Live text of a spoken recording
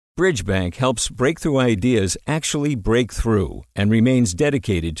Bridgebank helps breakthrough ideas actually break through and remains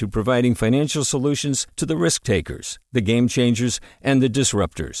dedicated to providing financial solutions to the risk takers, the game changers, and the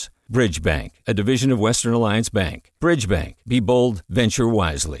disruptors. Bridgebank, a division of Western Alliance Bank. Bridgebank. Be bold, venture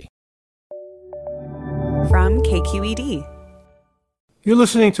wisely. From KQED. You're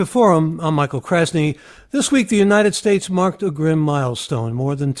listening to Forum. I'm Michael Krasny. This week, the United States marked a grim milestone,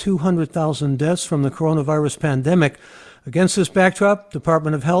 more than 200,000 deaths from the coronavirus pandemic. Against this backdrop,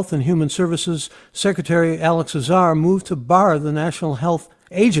 Department of Health and Human Services Secretary Alex Azar moved to bar the national health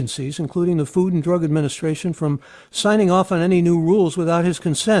agencies, including the Food and Drug Administration, from signing off on any new rules without his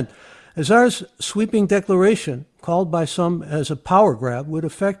consent. Azar's sweeping declaration, called by some as a power grab, would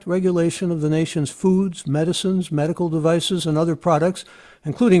affect regulation of the nation's foods, medicines, medical devices, and other products,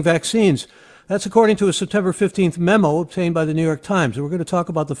 including vaccines. That's according to a September 15th memo obtained by the New York Times. We're going to talk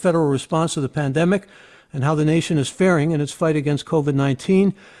about the federal response to the pandemic and how the nation is faring in its fight against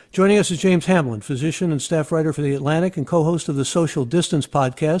COVID-19. Joining us is James Hamblin, physician and staff writer for The Atlantic and co-host of the Social Distance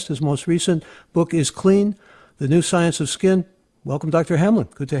podcast. His most recent book is Clean, The New Science of Skin. Welcome, Dr. Hamblin.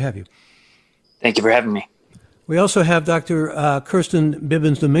 Good to have you. Thank you for having me. We also have Dr. Kirsten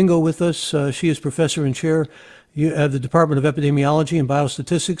Bibbins-Domingo with us. She is professor and chair of the Department of Epidemiology and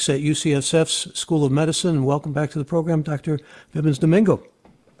Biostatistics at UCSF's School of Medicine. And welcome back to the program, Dr. Bibbins-Domingo.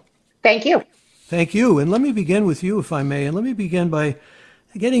 Thank you. Thank you. And let me begin with you, if I may. And let me begin by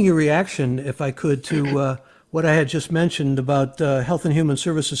getting your reaction, if I could, to what I had just mentioned about Health and Human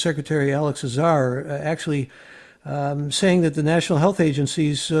Services Secretary Alex Azar actually saying that the national health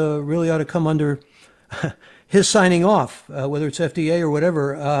agencies really ought to come under his signing off, whether it's FDA or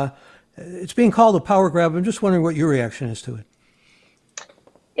whatever. It's being called a power grab. I'm just wondering what your reaction is to it.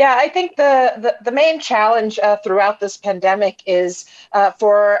 Yeah, I think the main challenge throughout this pandemic is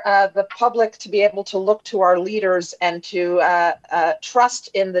for the public to be able to look to our leaders and to trust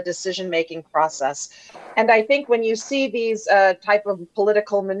in the decision-making process. And I think when you see these type of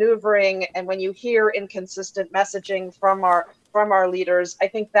political maneuvering and when you hear inconsistent messaging from our leaders, I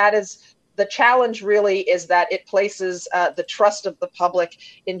think that is the challenge. Really is that it places the trust of the public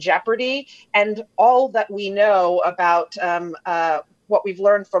in jeopardy, and all that we know about what we've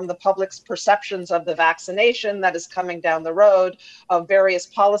learned from the public's perceptions of the vaccination that is coming down the road, of various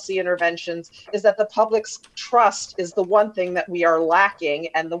policy interventions, is that the public's trust is the one thing that we are lacking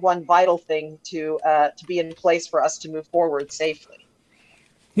and the one vital thing to be in place for us to move forward safely.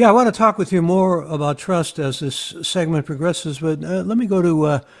 Yeah, I want to talk with you more about trust as this segment progresses, but let me go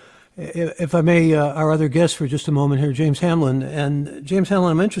to, if I may, our other guest for just a moment here, James Hamblin. And James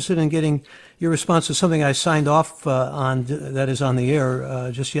Hamblin, I'm interested in getting your response to something I signed off on that is on the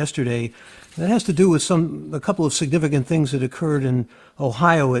air just yesterday. That has to do with a couple of significant things that occurred in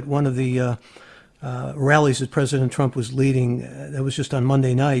Ohio at one of the rallies that President Trump was leading. That was just on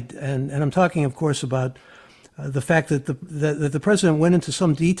Monday night. And I'm talking, of course, about the fact that the president went into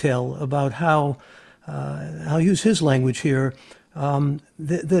some detail about how, I'll use his language here,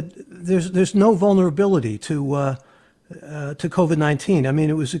 that there's no vulnerability to COVID-19. I mean,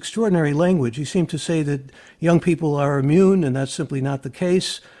 it was extraordinary language. He seemed to say that young people are immune, and that's simply not the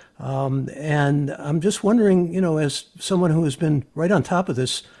case. And I'm just wondering, as someone who has been right on top of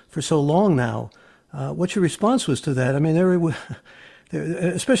this for so long now, what your response was to that. I mean,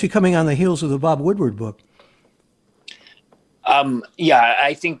 especially coming on the heels of the Bob Woodward book. Yeah,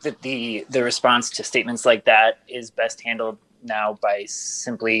 I think that the response to statements like that is best handled now by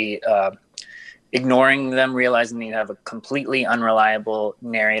simply ignoring them, realizing that you have a completely unreliable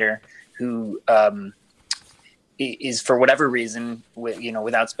narrator who is, for whatever reason,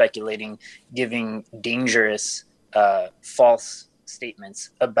 without speculating, giving dangerous false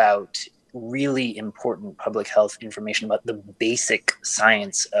statements about really important public health information about the basic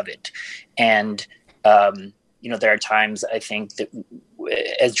science of it. And there are times, I think, that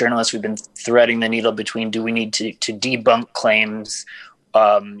as journalists, we've been threading the needle between, do we need to debunk claims,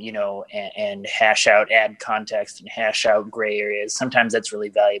 and hash out, add context and hash out gray areas. Sometimes that's really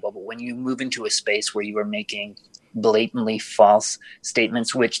valuable. But when you move into a space where you are making blatantly false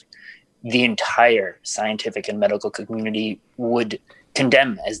statements, which the entire scientific and medical community would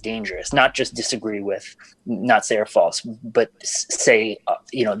condemn as dangerous, not just disagree with, not say are false, but say,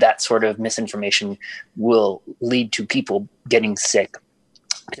 that sort of misinformation will lead to people getting sick,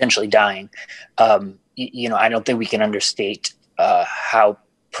 potentially dying. I don't think we can understate how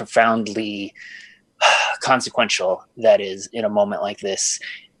profoundly consequential that is in a moment like this,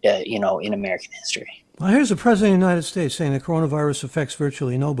 in American history. Well, here's the President of the United States saying the coronavirus affects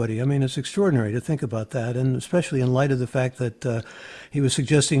virtually nobody. I mean, it's extraordinary to think about that, and especially in light of the fact that he was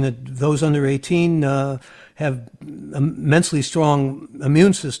suggesting that those under 18 had have immensely strong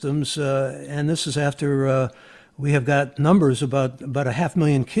immune systems, and this is after we have got numbers about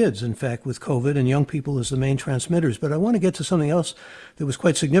 500,000 kids, in fact, with COVID, and young people as the main transmitters. But I want to get to something else that was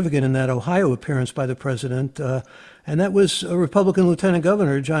quite significant in that Ohio appearance by the president, and that was a Republican Lieutenant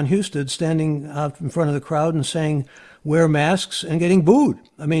Governor, John Husted, standing out in front of the crowd and saying, wear masks, and getting booed.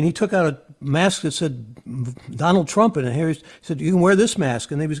 I mean, he took out a mask that said Donald Trump in it. Here he said, you can wear this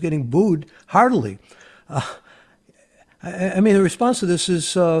mask, and he was getting booed heartily. I mean, the response to this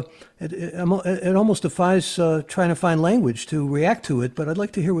is, it almost defies trying to find language to react to it, but I'd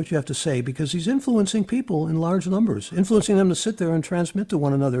like to hear what you have to say, because he's influencing people in large numbers, influencing them to sit there and transmit to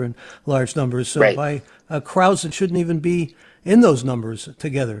one another in large numbers Right. by crowds that shouldn't even be in those numbers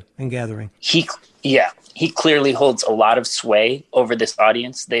together and gathering. He clearly holds a lot of sway over this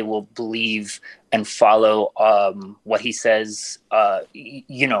audience. They will believe and follow what he says,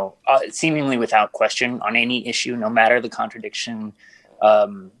 seemingly without question on any issue, no matter the contradiction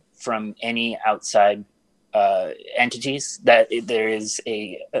from any outside entities. That there is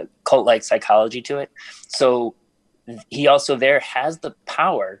a cult-like psychology to it. So he also there has the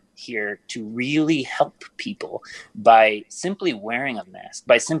power here to really help people by simply wearing a mask,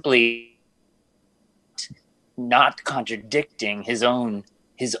 by simply not contradicting his own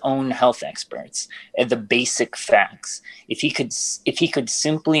health experts and the basic facts. If he could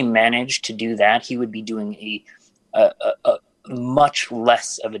simply manage to do that, he would be doing a much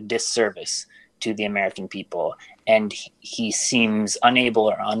less of a disservice to the American people, and he seems unable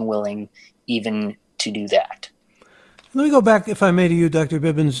or unwilling even to do that. Let me go back, if I may, to you, Dr.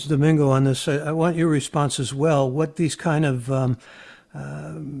 Bibbins Domingo, on this. I want your response as well. What these kind of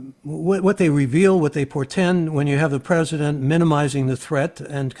what they reveal, what they portend when you have the president minimizing the threat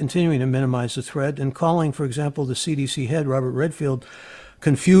and continuing to minimize the threat, and calling, for example, the CDC head, Robert Redfield,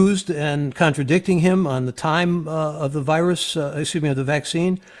 confused and contradicting him on the time of the of the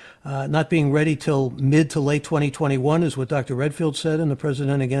vaccine, not being ready till mid to late 2021 is what Dr. Redfield said, and the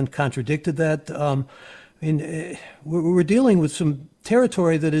president again contradicted that. We're dealing with some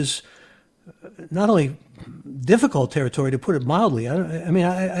territory that is not only difficult territory, to put it mildly.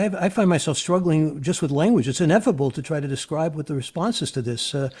 I find myself struggling just with language. It's ineffable to try to describe what the response is to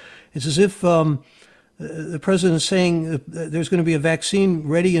this. It's as if the president is saying there's going to be a vaccine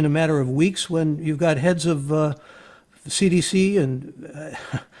ready in a matter of weeks, when you've got heads of CDC and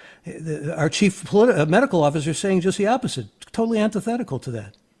our chief medical officer saying just the opposite, totally antithetical to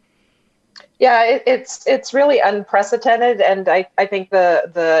that. Yeah, it's really unprecedented, and I think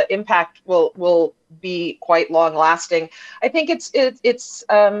the impact will be quite long lasting. I think it's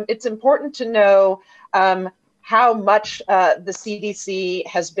important to know how much the CDC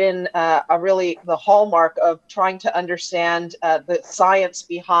has been really the hallmark of trying to understand the science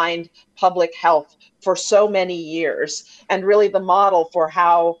behind public health for so many years, and really the model for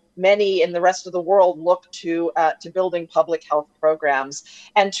how many in the rest of the world look to building public health programs,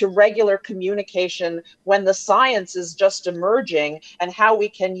 and to regular communication when the science is just emerging, and how we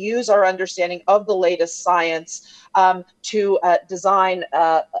can use our understanding of the latest science to design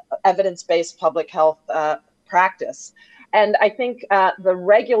evidence-based public health practice. And I think the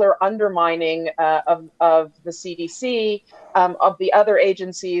regular undermining of the CDC, of the other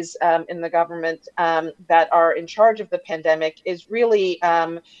agencies in the government that are in charge of the pandemic, is really,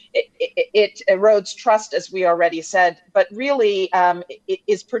 it erodes trust, as we already said, but really it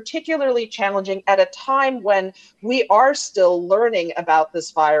is particularly challenging at a time when we are still learning about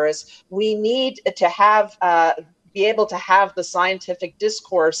this virus. We need to have be able to have the scientific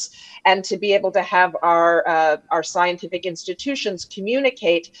discourse, and to be able to have our scientific institutions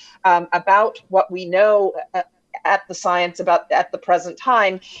communicate about what we know at the science about at the present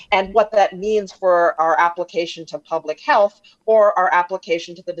time, and what that means for our application to public health, or our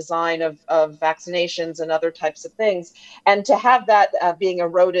application to the design of vaccinations and other types of things. And to have that being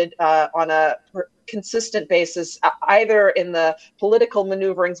eroded on a consistent basis, either in the political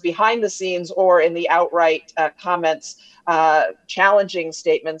maneuverings behind the scenes or in the outright comments challenging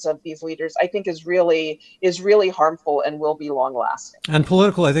statements of these leaders, I think is really harmful and will be long lasting. And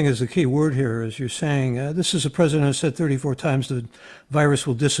political, I think, is the key word here, as you're saying. This is a president who said 34 times the virus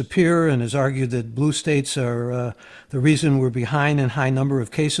will disappear, and has argued that blue states are the reason we're behind in high number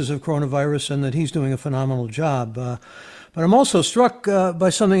of cases of coronavirus, and that he's doing a phenomenal job. But I'm also struck by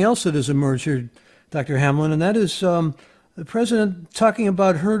something else that has emerged here, Dr. Hamlin, and that is the president talking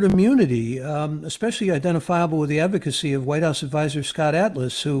about herd immunity, especially identifiable with the advocacy of White House advisor Scott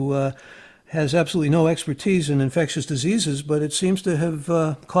Atlas, who has absolutely no expertise in infectious diseases, but it seems to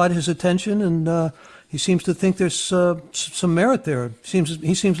have caught his attention, and he seems to think there's some merit there.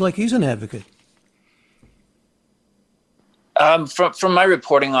 He seems like he's an advocate. From my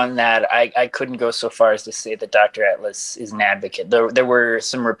reporting on that, I couldn't go so far as to say that Dr. Atlas is an advocate. There were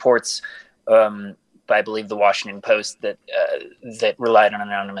some reports by, I believe, the Washington Post that relied on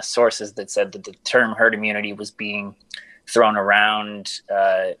anonymous sources that said that the term herd immunity was being thrown around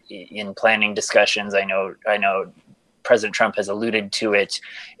in planning discussions. I know President Trump has alluded to it.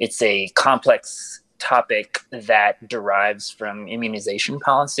 It's a complex topic that derives from immunization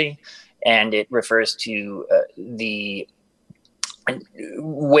policy, and it refers to the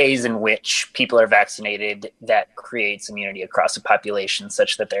ways in which people are vaccinated that creates immunity across a population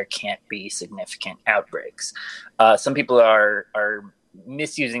such that there can't be significant outbreaks. Some people are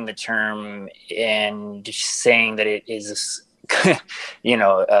misusing the term and saying that it is,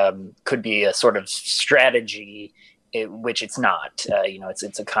 could be a sort of strategy, which it's not.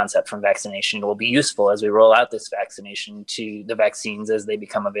 It's a concept from vaccination. It will be useful as we roll out this vaccination to the vaccines as they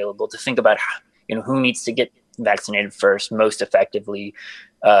become available to think about, who needs to get vaccinated first, to most effectively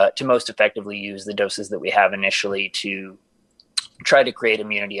use the doses that we have initially to try to create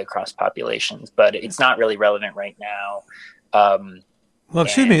immunity across populations. But it's not really relevant right now. Well,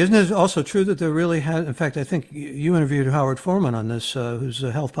 excuse me, isn't it also true that there really has, in fact, I think you interviewed Howard Foreman on this, who's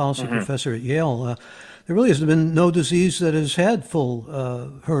a health policy professor at Yale. There really has been no disease that has had full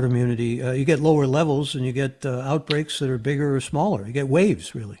herd immunity. You get lower levels and you get outbreaks that are bigger or smaller. You get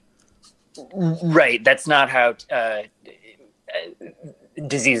waves, really. Right. That's not how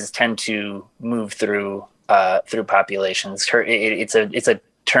diseases tend to move through populations. It's a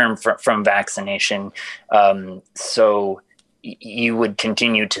term from vaccination. So you would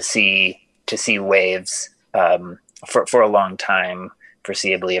continue to see waves for a long time,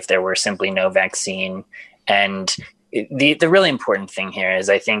 foreseeably, if there were simply no vaccine. And the really important thing here is,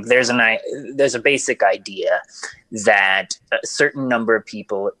 I think there's a basic idea that a certain number of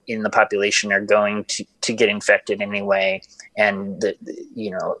people in the population are going to get infected anyway. And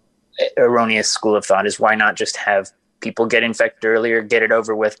the erroneous school of thought is, why not just have people get infected earlier, get it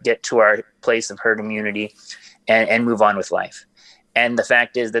over with, get to our place of herd immunity, and move on with life. And the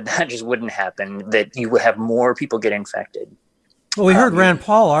fact is that just wouldn't happen, that you would have more people get infected. Well, we heard Rand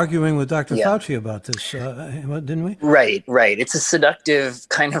Paul arguing with Dr. Fauci about this, didn't we? Right. It's a seductive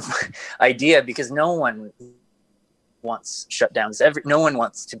kind of idea, because no one wants shutdowns. No one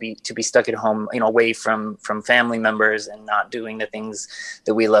wants to be stuck at home, away from family members and not doing the things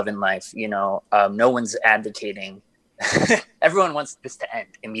that we love in life. No one's advocating. Everyone wants this to end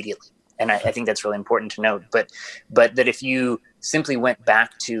immediately. And I think that's really important to note. But that if you simply went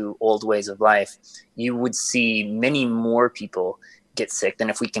back to old ways of life, you would see many more people get sick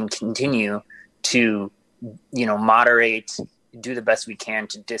than if we can continue to, moderate, do the best we can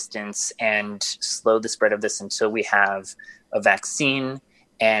to distance and slow the spread of this until we have a vaccine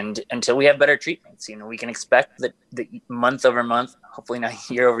and until we have better treatments. We can expect that month over month, hopefully not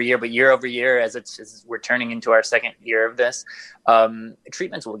year over year, but year over year, as we're turning into our second year of this,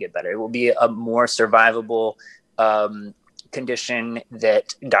 treatments will get better. It will be a more survivable condition,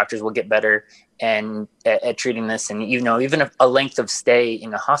 that doctors will get better and at treating this. And even if a length of stay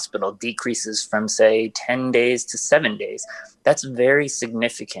in a hospital decreases from, say, 10 days to 7 days, that's very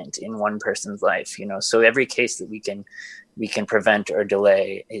significant in one person's life. So every case that we can prevent or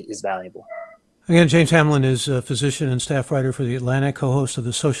delay is valuable. Again, James Hamlin is a physician and staff writer for The Atlantic, co-host of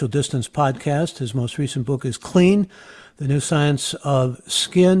the Social Distance podcast. His most recent book is Clean, The New Science of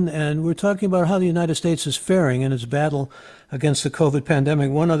Skin. And we're talking about how the United States is faring in its battle against the COVID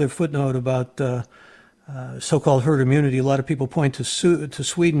pandemic. One other footnote about so-called herd immunity. A lot of people point to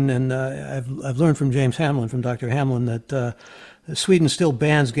Sweden, and I've learned from James Hamlin, from Dr. Hamlin, that Sweden still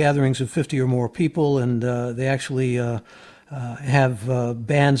bans gatherings of 50 or more people, and they actually have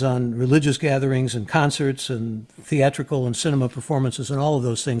bans on religious gatherings and concerts and theatrical and cinema performances and all of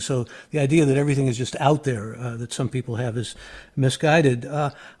those things. So the idea that everything is just out there, that some people have, is misguided. I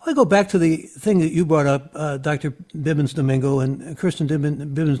want to go back to the thing that you brought up, Dr. Bibbins-Domingo, and Kirsten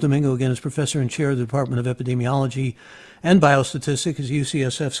Bibbins-Domingo, again, is professor and chair of the Department of Epidemiology and Biostatistics at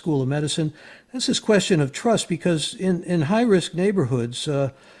UCSF School of Medicine. That's this question of trust, because in high-risk neighborhoods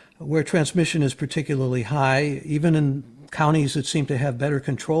where transmission is particularly high, even in counties that seem to have better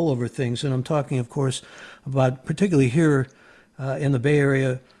control over things, and I'm talking, of course, about particularly here in the Bay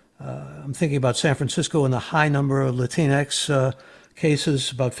Area, I'm thinking about San Francisco and the high number of Latinx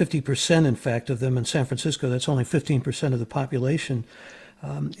cases, about 50%, in fact, of them in San Francisco. That's only 15% of the population.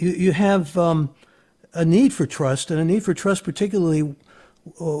 You have a need for trust, and a need for trust particularly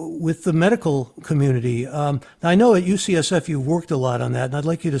with the medical community. Now, I know at UCSF you've worked a lot on that, and I'd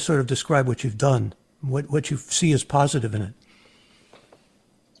like you to sort of describe what you've done, what you see as positive in it.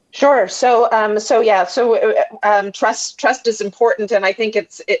 Sure. Trust is important, and I think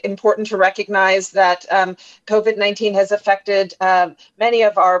it's important to recognize that COVID-19 has affected many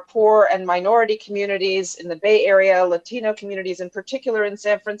of our poor and minority communities in the Bay Area, Latino communities in particular in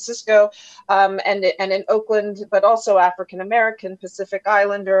San Francisco, and in Oakland, but also African American, Pacific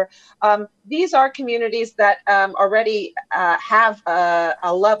Islander. These are communities that already have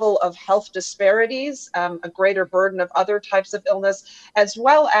a level of health disparities, a greater burden of other types of illness, as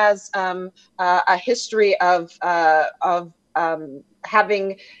well as a history of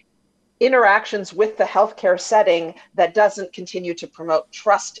having interactions with the healthcare setting that doesn't continue to promote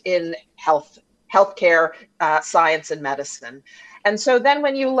trust in healthcare, science, and medicine. And so then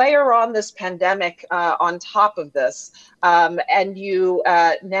when you layer on this pandemic on top of this, and you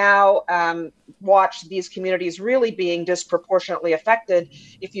now watch these communities really being disproportionately affected,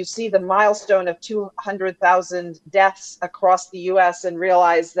 if you see the milestone of 200,000 deaths across the US and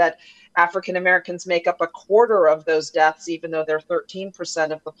realize that African Americans make up a quarter of those deaths, even though they're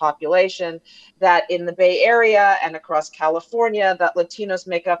 13% of the population, that in the Bay Area and across California, that Latinos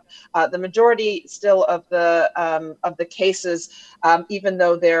make up the majority still of the cases, even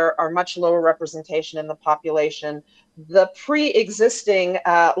though there are much lower representation in the population. The pre-existing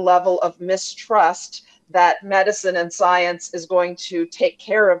level of mistrust that medicine and science is going to take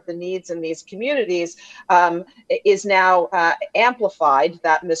care of the needs in these communities is now amplified,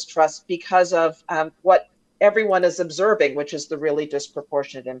 that mistrust, because of what everyone is observing, which is the really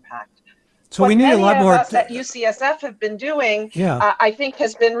disproportionate impact. So we need a lot more. What many of us at UCSF have been doing, I think,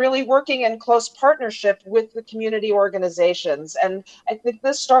 has been really working in close partnership with the community organizations. And I think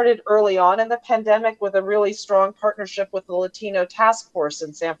this started early on in the pandemic with a really strong partnership with the Latino Task Force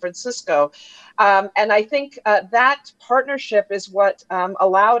in San Francisco. And I think that partnership is what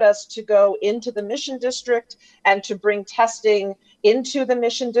allowed us to go into the Mission District and to bring testing into the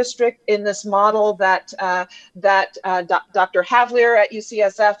Mission District in this model that Dr. Havlier at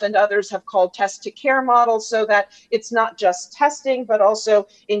UCSF and others have called test to care model, so that it's not just testing, but also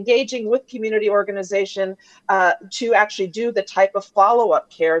engaging with community organization to actually do the type of follow-up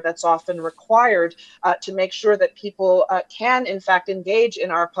care that's often required to make sure that people can, in fact, engage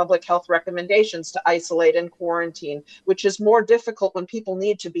in our public health recommendations to isolate and quarantine, which is more difficult when people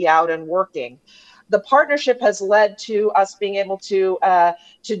need to be out and working. The partnership has led to us being able to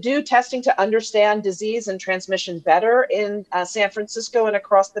do testing to understand disease and transmission better in San Francisco and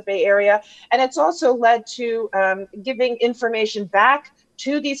across the Bay Area. And it's also led to giving information back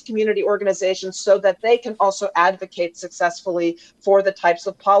to these community organizations so that they can also advocate successfully for the types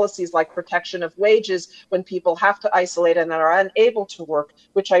of policies like protection of wages when people have to isolate and are unable to work,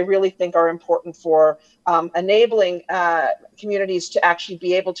 which I really think are important for enabling communities to actually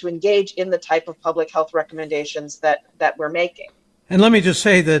be able to engage in the type of public health recommendations that we're making. And let me just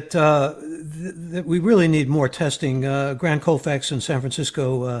say that that we really need more testing. Grant Colfax in San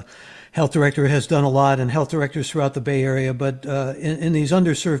Francisco, health director, has done a lot, and health directors throughout the Bay Area. But in these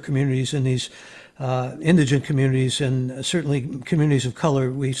underserved communities, in these indigent communities, and certainly communities of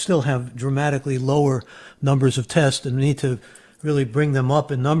color, we still have dramatically lower numbers of tests, and we need to really bring them up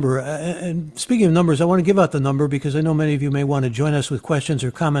in number. And speaking of numbers, I want to give out the number because I know many of you may want to join us with questions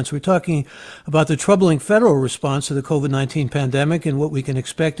or comments. We're talking about the troubling federal response to the COVID-19 pandemic and what we can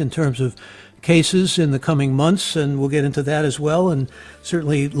expect in terms of cases in the coming months, and we'll get into that as well, and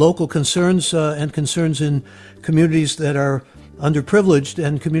certainly local concerns and concerns in communities that are underprivileged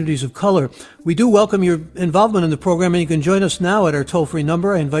and communities of color. We do welcome your involvement in the program, and you can join us now at our toll-free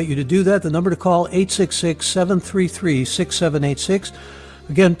number. I invite you to do that. The number to call, 866-733-6786.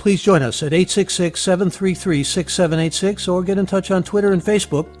 Again, please join us at 866-733-6786, or get in touch on Twitter and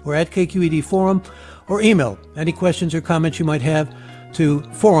Facebook. We're at KQED Forum, or email any questions or comments you might have to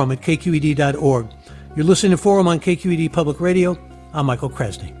forum@kqed.org. You're listening to Forum on KQED Public Radio. I'm Michael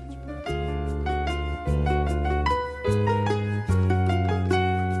Krasny.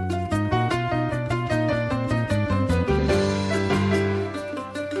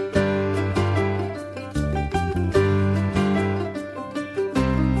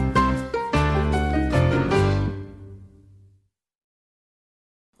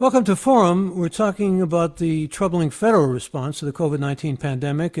 Welcome to Forum. We're talking about the troubling federal response to the COVID-19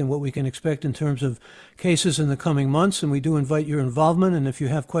 pandemic and what we can expect in terms of cases in the coming months. And we do invite your involvement. And if you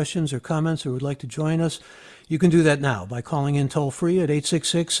have questions or comments or would like to join us, you can do that now by calling in toll-free at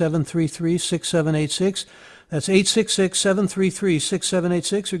 866-733-6786. That's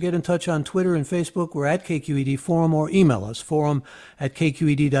 866-733-6786, or get in touch on Twitter and Facebook. We're at KQED Forum, or email us,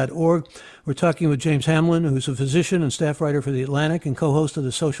 forum@kqed.org. We're talking with James Hamlin, who's a physician and staff writer for The Atlantic and co-host of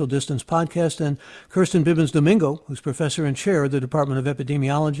the Social Distance podcast, and Kirsten Bibbins-Domingo, who's professor and chair of the Department of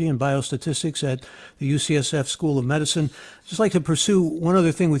Epidemiology and Biostatistics at the UCSF School of Medicine. I'd just like to pursue one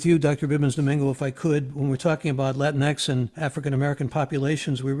other thing with you, Dr. Bibbins-Domingo, if I could. When we're talking about Latinx and African-American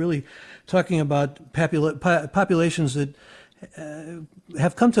populations, we're really talking about populations that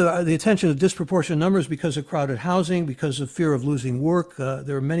have come to the attention of disproportionate numbers because of crowded housing, because of fear of losing work.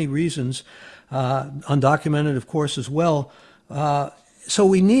 There are many reasons, undocumented, of course, as well. So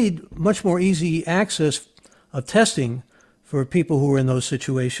we need much more easy access of testing for people who are in those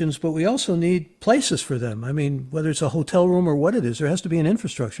situations, but we also need places for them. I mean, whether it's a hotel room or what it is, there has to be an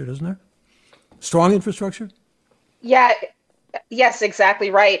infrastructure, doesn't there? Strong infrastructure? Yeah. Yes, exactly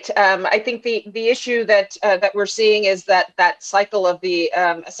right. I think the issue that we're seeing is that cycle of the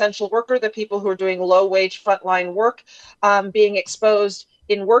essential worker, the people who are doing low wage frontline work, being exposed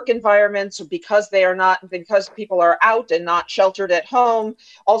in work environments because people are out and not sheltered at home,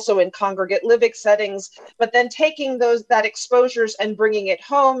 also in congregate living settings, but then taking that exposures and bringing it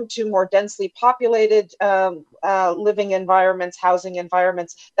home to more densely populated living environments, housing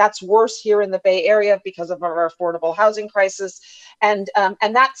environments. That's worse here in the Bay Area because of our affordable housing crisis. And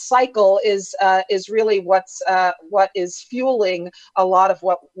that cycle is really what is fueling a lot of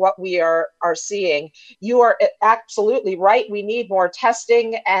what we are seeing. You are absolutely right. We need more testing,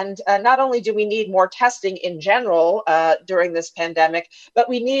 and not only do we need more testing in general during this pandemic, but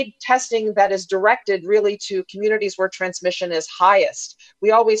we need testing that is directed really to communities where transmission is highest. We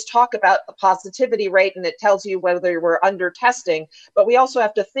always talk about the positivity rate, and it tells you whether we're under testing, but we also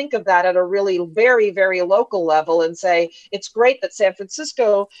have to think of that at a really very, very local level and say it's great that San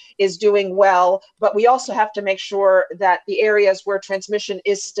Francisco is doing well, but we also have to make sure that the areas where transmission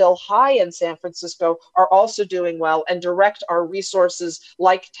is still high in San Francisco are also doing well, and direct our resources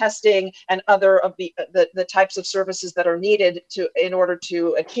like testing and other of the types of services that are needed in order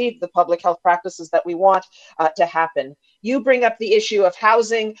to achieve the public health practices that we want to happen. You bring up the issue of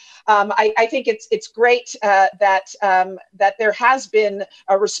housing. I think it's great that there has been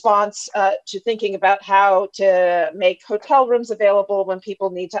a response to thinking about how to make hotel rooms available when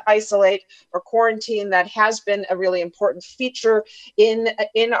people need to isolate or quarantine. That has been a really important feature in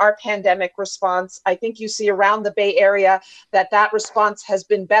our pandemic response. I think you see around the Bay Area that response has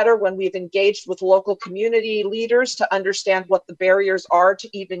been better when we've engaged with local community leaders to understand what the barriers are to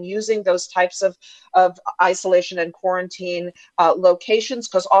even using those types of isolation and quarantine locations,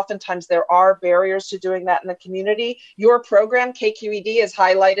 because oftentimes there are barriers to doing that in the community. Your program, KQED, has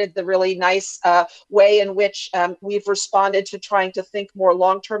highlighted the really nice way in which we've responded to trying to think more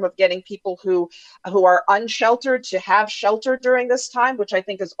long-term of getting people who are unsheltered to have shelter during this time, which I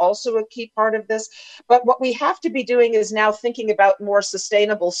think is also a key part of this. But what we have to be doing is now thinking about more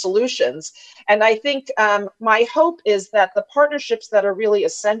sustainable solutions. And I think my hope is that the partnerships that are really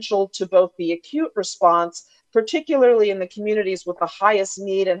essential to both the acute response, particularly in the communities with the highest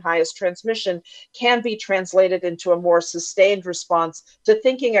need and highest transmission, can be translated into a more sustained response to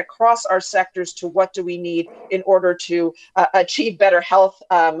thinking across our sectors to what do we need in order to achieve better health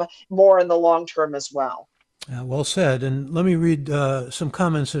more in the long term as well. Well said. And let me read some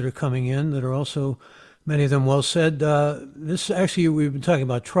comments that are coming in that are also, many of them well said. This actually, we've been talking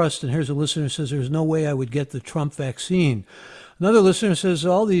about trust, and here's a listener who says, there's no way I would get the Trump vaccine. Another listener says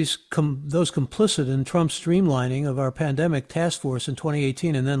all those complicit in Trump's streamlining of our pandemic task force in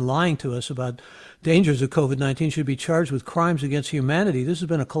 2018 and then lying to us about dangers of COVID-19 should be charged with crimes against humanity. This has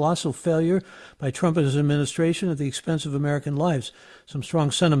been a colossal failure by Trump and his administration at the expense of American lives. Some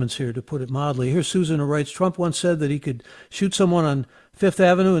strong sentiments here, to put it mildly. Here's Susan, who writes, Trump once said that he could shoot someone on Fifth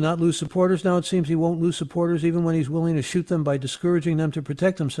Avenue and not lose supporters. Now it seems he won't lose supporters even when he's willing to shoot them by discouraging them to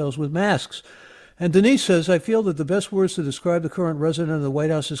protect themselves with masks. And Denise says, I feel that the best words to describe the current resident of the White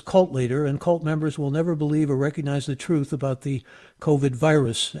House is cult leader, and cult members will never believe or recognize the truth about the COVID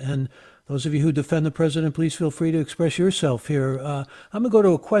virus. And those of you who defend the president, please feel free to express yourself here. I'm going to go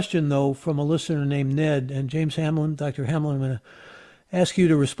to a question, though, from a listener named Ned. And James Hamlin, Dr. Hamlin, I'm going to ask you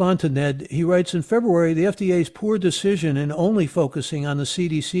to respond to Ned. He writes, in February, the FDA's poor decision in only focusing on the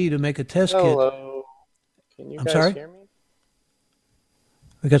CDC to make a test kit. Hello. Can you guys hear me?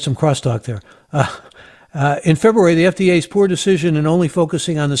 We got some crosstalk there. In February, the FDA's poor decision in only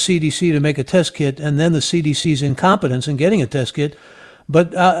focusing on the CDC to make a test kit, and then the CDC's incompetence in getting a test kit,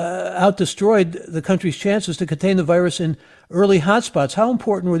 but out-destroyed the country's chances to contain the virus in early hotspots. How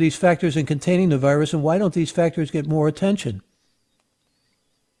important were these factors in containing the virus, and why don't these factors get more attention?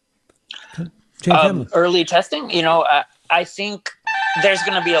 Early testing, I think there's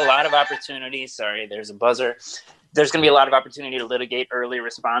going to be a lot of opportunity. Sorry, there's a buzzer. There's going to be a lot of opportunity to litigate early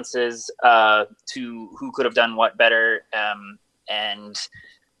responses to who could have done what better.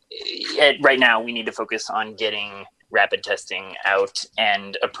 Right now, we need to focus on getting rapid testing out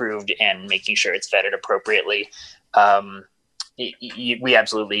and approved and making sure it's vetted appropriately. We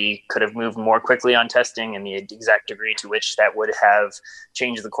absolutely could have moved more quickly on testing, and the exact degree to which that would have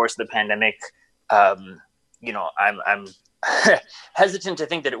changed the course of the pandemic. I'm hesitant to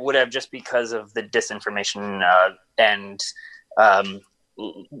think that it would have, just because of the disinformation and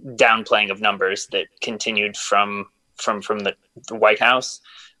downplaying of numbers that continued from the White House,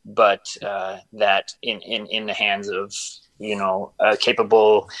 but that in the hands of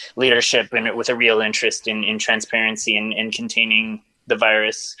capable leadership and with a real interest in transparency and containing the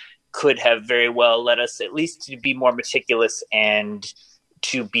virus could have very well led us at least to be more meticulous and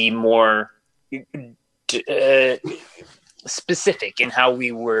to be more specific in how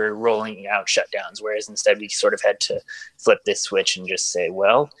we were rolling out shutdowns, whereas instead we sort of had to flip this switch and just say,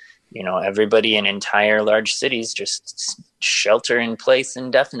 well, everybody in entire large cities just shelter in place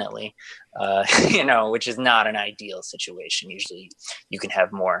indefinitely, which is not an ideal situation. Usually you can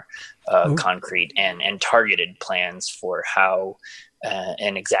have more concrete and targeted plans for how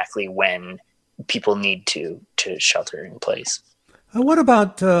and exactly when people need to shelter in place. What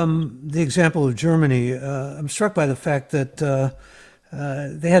about the example of Germany? I'm struck by the fact that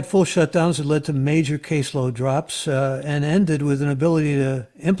they had full shutdowns that led to major caseload drops and ended with an ability to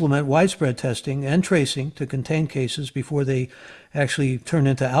implement widespread testing and tracing to contain cases before they actually turn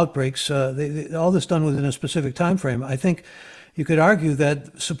into outbreaks. All this done within a specific time frame. I think you could argue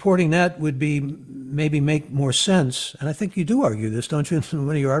that supporting that would maybe make more sense. And I think you do argue this, don't you, in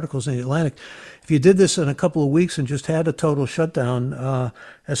one of your articles in The Atlantic? If you did this in a couple of weeks and just had a total shutdown,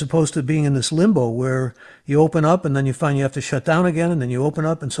 as opposed to being in this limbo where you open up and then you find you have to shut down again and then you open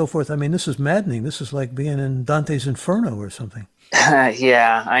up and so forth. I mean, this is maddening. This is like being in Dante's Inferno or something.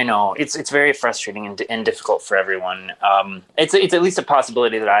 Yeah, I know. It's very frustrating and difficult for everyone. It's at least a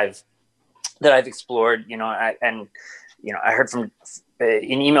possibility that I've explored, I heard from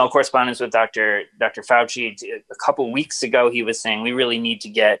in email correspondence with Dr. Fauci a couple weeks ago. He was saying we really need to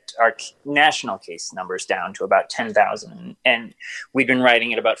get our national case numbers down to about 10,000, and we'd been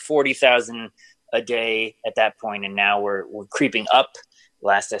writing at about 40,000 a day at that point, and now we're creeping up.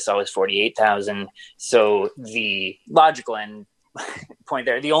 Last I saw was 48,000. So the logical end point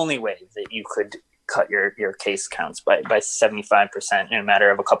there, the only way that you could cut your case counts by 75% in a matter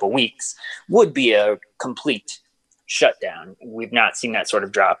of a couple weeks would be a complete shutdown. We've not seen that sort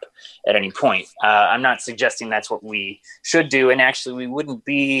of drop at any point. I'm not suggesting that's what we should do, and actually we wouldn't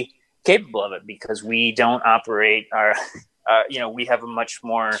be capable of it because we don't operate we have a much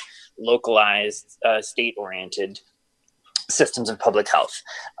more localized, state-oriented systems of public health.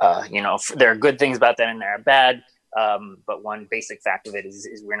 There are good things about that and there are bad, but one basic fact of it is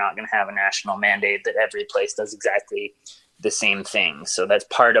we're not going to have a national mandate that every place does exactly the same thing. So that's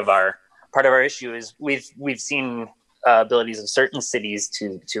part of our issue is we've seen abilities of certain cities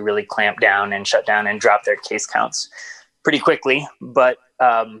to really clamp down and shut down and drop their case counts pretty quickly, but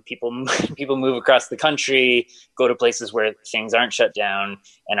people move across the country, go to places where things aren't shut down,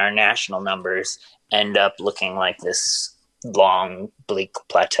 and our national numbers end up looking like this long, bleak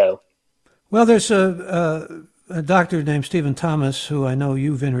plateau. Well, there's a doctor named Stephen Thomas, who I know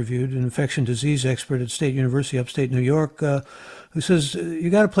you've interviewed, an infection disease expert at State University, upstate New York, who says you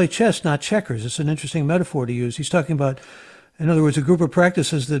got to play chess, not checkers. It's an interesting metaphor to use. He's talking about, in other words, a group of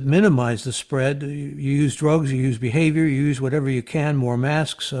practices that minimize the spread. You use drugs, you use behavior, you use whatever you can, more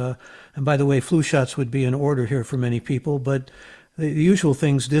masks. And by the way, flu shots would be in order here for many people, but the usual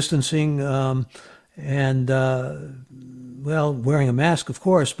things, distancing and, wearing a mask, of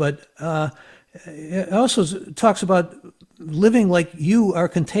course, but it also talks about living like you are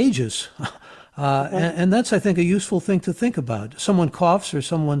contagious. And that's, I think, a useful thing to think about. Someone coughs or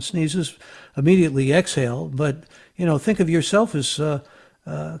someone sneezes, immediately exhale. But, think of yourself as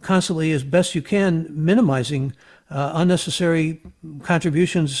constantly, as best you can, minimizing unnecessary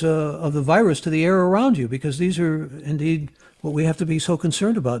contributions of the virus to the air around you, because these are indeed what we have to be so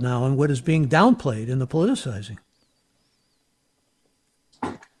concerned about now and what is being downplayed in the politicizing.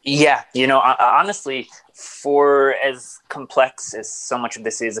 Yeah, honestly, for as complex as so much of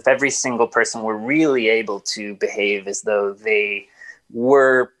this is, if every single person were really able to behave as though they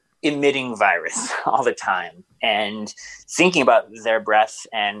were emitting virus all the time and thinking about their breath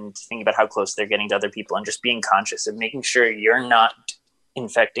and thinking about how close they're getting to other people and just being conscious of making sure you're not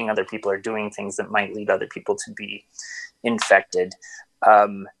infecting other people or doing things that might lead other people to be infected,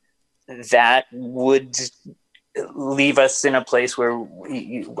 that would leave us in a place where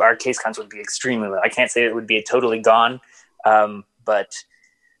our case counts would be extremely low. I can't say it would be totally gone, but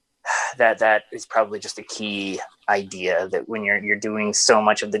that is probably just a key idea, that when you're doing so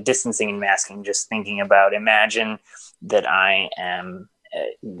much of the distancing and masking, just thinking about, imagine that I am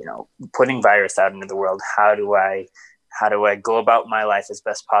putting virus out into the world. How do I go about my life as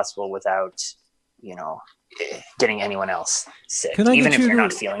best possible without getting anyone else sick? Even if you're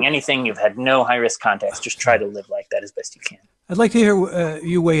not feeling anything, you've had no high risk contacts, just try to live like that as best you can. I'd like to hear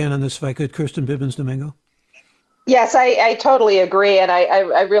you weigh in on this, if I could, Kirsten Bibbins Domingo. Yes, I totally agree, and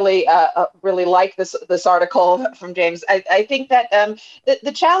I really really like this article from James. I think that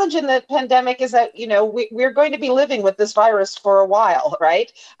the challenge in the pandemic is that we're going to be living with this virus for a while,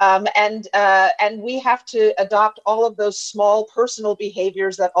 right? And we have to adopt all of those small personal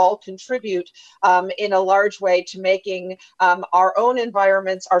behaviors that all contribute in a large way to making our own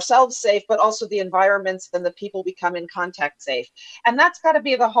environments, ourselves safe, but also the environments and the people we come in contact safe. And that's got to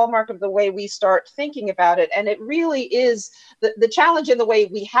be the hallmark of the way we start thinking about it. And it really is the challenge in the way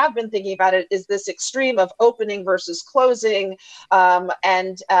we have been thinking about it is this extreme of opening versus closing.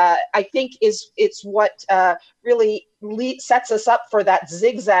 And I think it's what really sets us up for that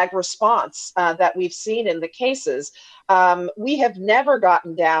zigzag response that we've seen in the cases. We have never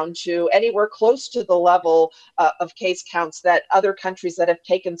gotten down to anywhere close to the level of case counts that other countries that have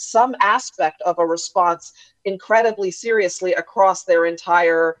taken some aspect of a response incredibly seriously across their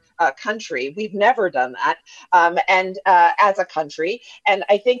entire country. We've never done that, and as a country. And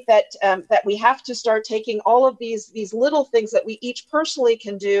I think that that we have to start taking all of these little things that we each personally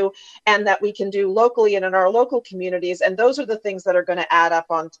can do, and that we can do locally and in our local communities. And those are the things that are going to add up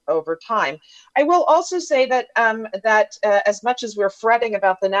over time. I will also say that as much as we're fretting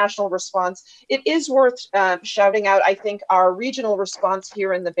about the national response, it is worth shouting out, I think, our regional response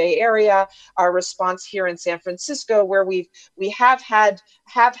here in the Bay Area, our response here in San Francisco, where we have had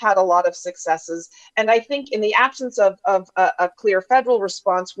a lot of successes. And I think in the absence of a clear federal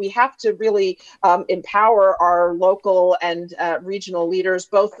response, we have to really empower our local and regional leaders,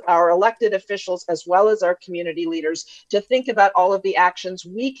 both our elected officials as well as our community leaders, to think about all of the actions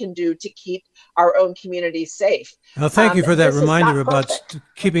we can do to keep our own communities safe. Well, thank you for that reminder about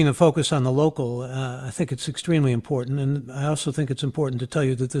keeping the focus on the local. I think it's extremely important. And I also think it's important to tell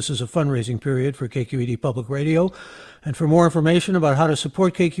you that this is a fundraising period for KQED Public Radio. And for more information about how to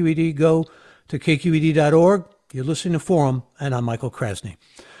support KQED, go to kqed.org. You're listening to Forum, and I'm Michael Krasny.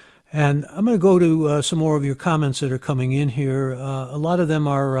 And I'm going to go to some more of your comments that are coming in here. A lot of them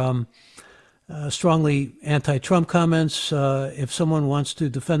are strongly anti-Trump comments. If someone wants to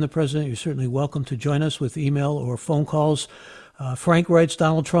defend the president, you're certainly welcome to join us with email or phone calls. Frank writes,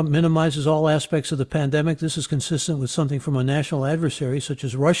 Donald Trump minimizes all aspects of the pandemic. This is consistent with something from a national adversary such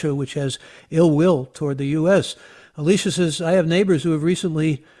as Russia, which has ill will toward the U.S. Alicia says, I have neighbors who have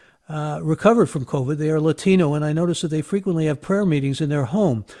recently recovered from COVID. They are Latino, and I notice that they frequently have prayer meetings in their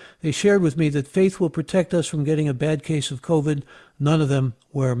home. They shared with me that faith will protect us from getting a bad case of COVID. None of them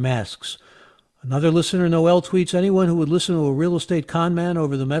wear masks. Another listener, Noel, tweets, anyone who would listen to a real estate con man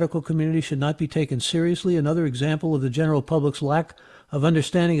over the medical community should not be taken seriously. Another example of the general public's lack of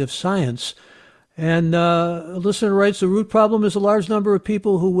understanding of science. And a listener writes, the root problem is a large number of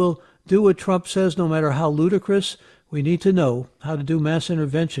people who will do what Trump says, no matter how ludicrous. We need to know how to do mass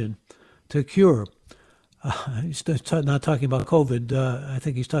intervention to cure. He's not talking about COVID. I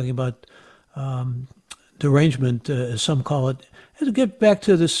think he's talking about derangement, as some call it. And to get back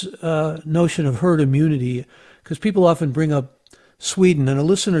to this notion of herd immunity, because people often bring up Sweden, and a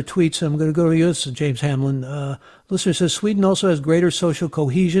listener tweets, I'm going to go to you, James Hamlin. Listener says, Sweden also has greater social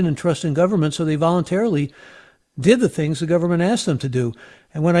cohesion and trust in government, so they voluntarily did the things the government asked them to do.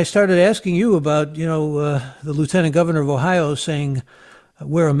 And when I started asking you about, the lieutenant governor of Ohio saying,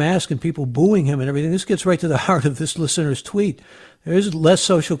 wear a mask and people booing him and everything, this gets right to the heart of this listener's tweet. There is less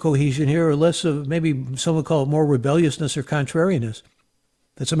social cohesion here, or less of, maybe some would call it more rebelliousness or contrariness.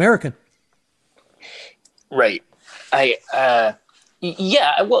 That's American. Right.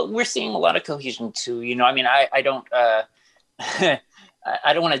 Yeah, well, we're seeing a lot of cohesion too. I don't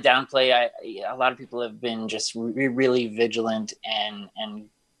I don't want to downplay. A lot of people have been just really vigilant and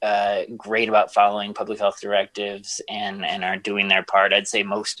great about following public health directives and are doing their part. I'd say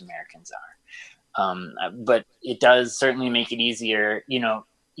most Americans are. But it does certainly make it easier.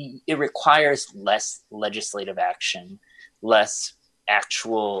 It requires less legislative action, less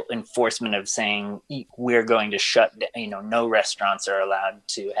actual enforcement of saying we're going to shut down, no restaurants are allowed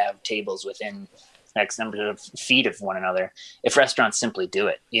to have tables within X number of feet of one another. If restaurants simply do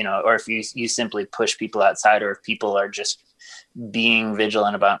it, or if you simply push people outside, or if people are just being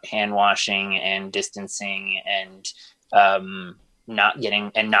vigilant about hand washing and distancing and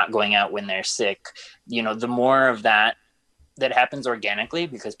not going out when they're sick, the more of that happens organically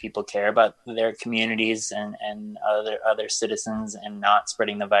because people care about their communities and other citizens and not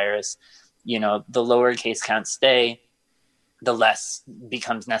spreading the virus, the lower case counts stay, the less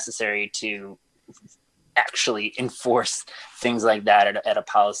becomes necessary to actually enforce things like that at a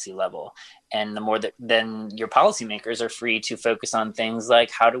policy level. And the more that then your policymakers are free to focus on things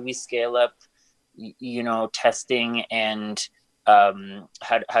like how do we scale up, testing, and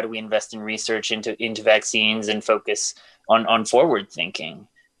how do we invest in research into vaccines and focus on forward thinking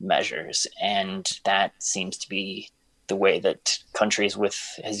measures. And that seems to be the way that countries with,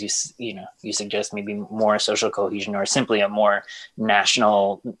 as you suggest, maybe more social cohesion or simply a more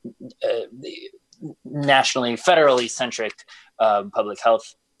nationally federally centric public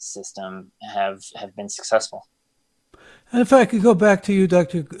health system have been successful. And if I could go back to you,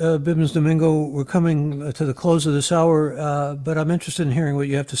 Dr. Bibbins-Domingo, we're coming to the close of this hour, but I'm interested in hearing what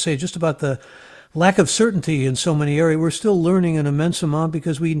you have to say just about the lack of certainty in so many areas. We're still learning an immense amount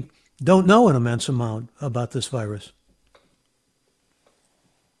because we don't know an immense amount about this virus.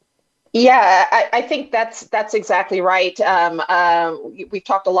 Yeah, I think that's exactly right. We've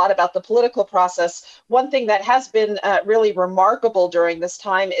talked a lot about the political process. One thing that has been really remarkable during this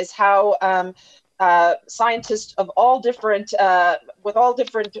time is how scientists of all different, with all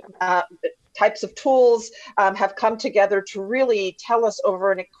different types of tools have come together to really tell us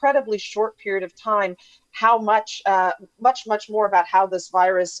over an incredibly short period of time how much more about how this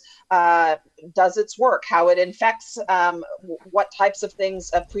virus does its work, how it infects, what types of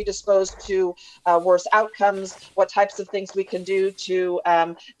things predispose to worse outcomes, what types of things we can do to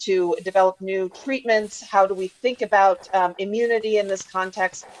develop new treatments, how do we think about immunity in this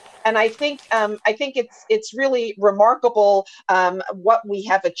context. And I think it's really remarkable what we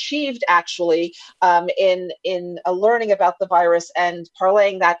have achieved actually in learning about the virus and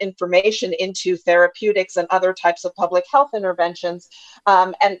parlaying that information into therapeutics and other types of public health interventions.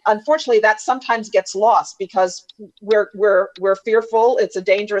 And unfortunately, that sometimes gets lost because we're fearful. It's a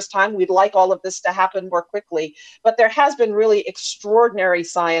dangerous time. We'd like all of this to happen more quickly, but there has been really extraordinary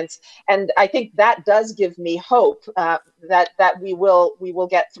science, and I think that does give me hope that we will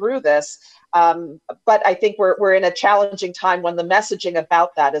get through this. But I think we're in a challenging time when the messaging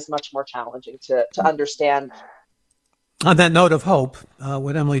about that is much more challenging to understand. On that note of hope,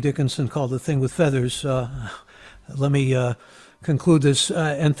 what Emily Dickinson called the thing with feathers, let me conclude this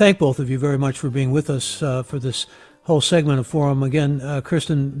and thank both of you very much for being with us for this whole segment of Forum. Again,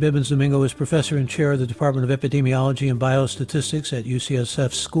 Kirsten Bibbins-Domingo is professor and chair of the Department of Epidemiology and Biostatistics at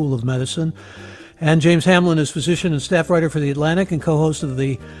UCSF School of Medicine. And James Hamlin is physician and staff writer for The Atlantic and co-host of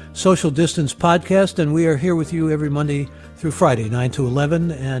the Social Distance podcast. And we are here with you every Monday through Friday, 9 to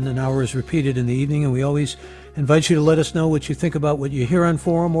 11, and an hour is repeated in the evening. And we always invite you to let us know what you think about what you hear on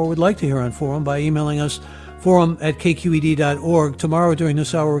Forum or would like to hear on Forum by emailing us forum@kqed.org. Tomorrow during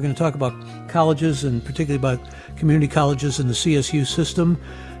this hour, we're going to talk about colleges and particularly about community colleges and the CSU system.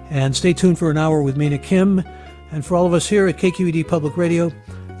 And stay tuned for an hour with Mina Kim. And for all of us here at KQED Public Radio,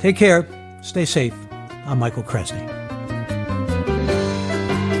 take care. Stay safe. I'm Michael Krasny.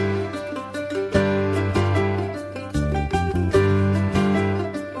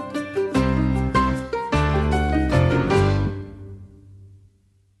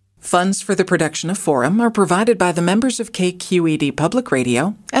 Funds for the production of Forum are provided by the members of KQED Public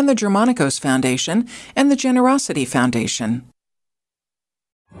Radio and the Germanicos Foundation and the Generosity Foundation.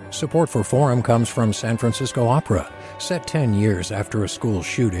 Support for Forum comes from San Francisco Opera. Set 10 years after a school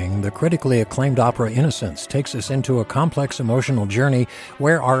shooting, the critically acclaimed opera Innocence takes us into a complex emotional journey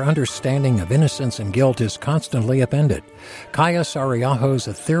where our understanding of innocence and guilt is constantly upended. Kaya Sariaho's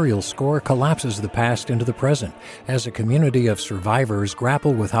ethereal score collapses the past into the present as a community of survivors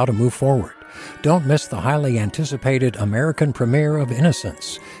grapple with how to move forward. Don't miss the highly anticipated American premiere of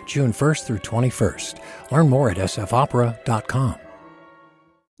Innocence, June 1st through 21st. Learn more at sfopera.com.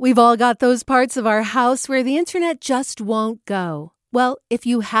 We've all got those parts of our house where the internet just won't go. Well, if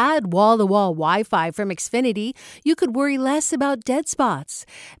you had wall-to-wall Wi-Fi from Xfinity, you could worry less about dead spots.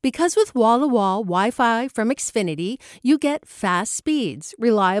 Because with wall-to-wall Wi-Fi from Xfinity, you get fast speeds,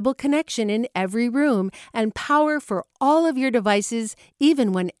 reliable connection in every room, and power for all of your devices,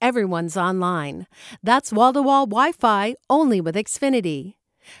 even when everyone's online. That's wall-to-wall Wi-Fi only with Xfinity.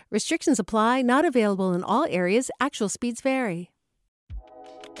 Restrictions apply, not available in all areas. Actual speeds vary.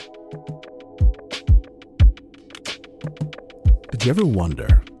 Did you ever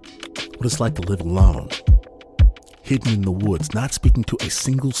wonder what it's like to live alone, hidden in the woods, not speaking to a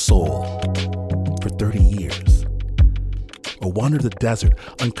single soul for 30 years. Or wander the desert,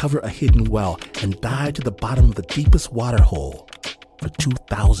 uncover a hidden well, and dive to the bottom of the deepest water hole for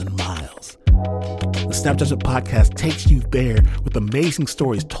 2,000 miles. The Snap Judgment Podcast takes you there with amazing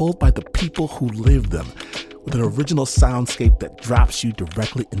stories told by the people who live them, with an original soundscape that drops you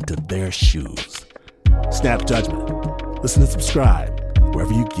directly into their shoes. Snap Judgment. Listen and subscribe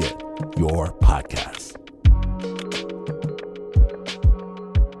wherever you get your podcasts.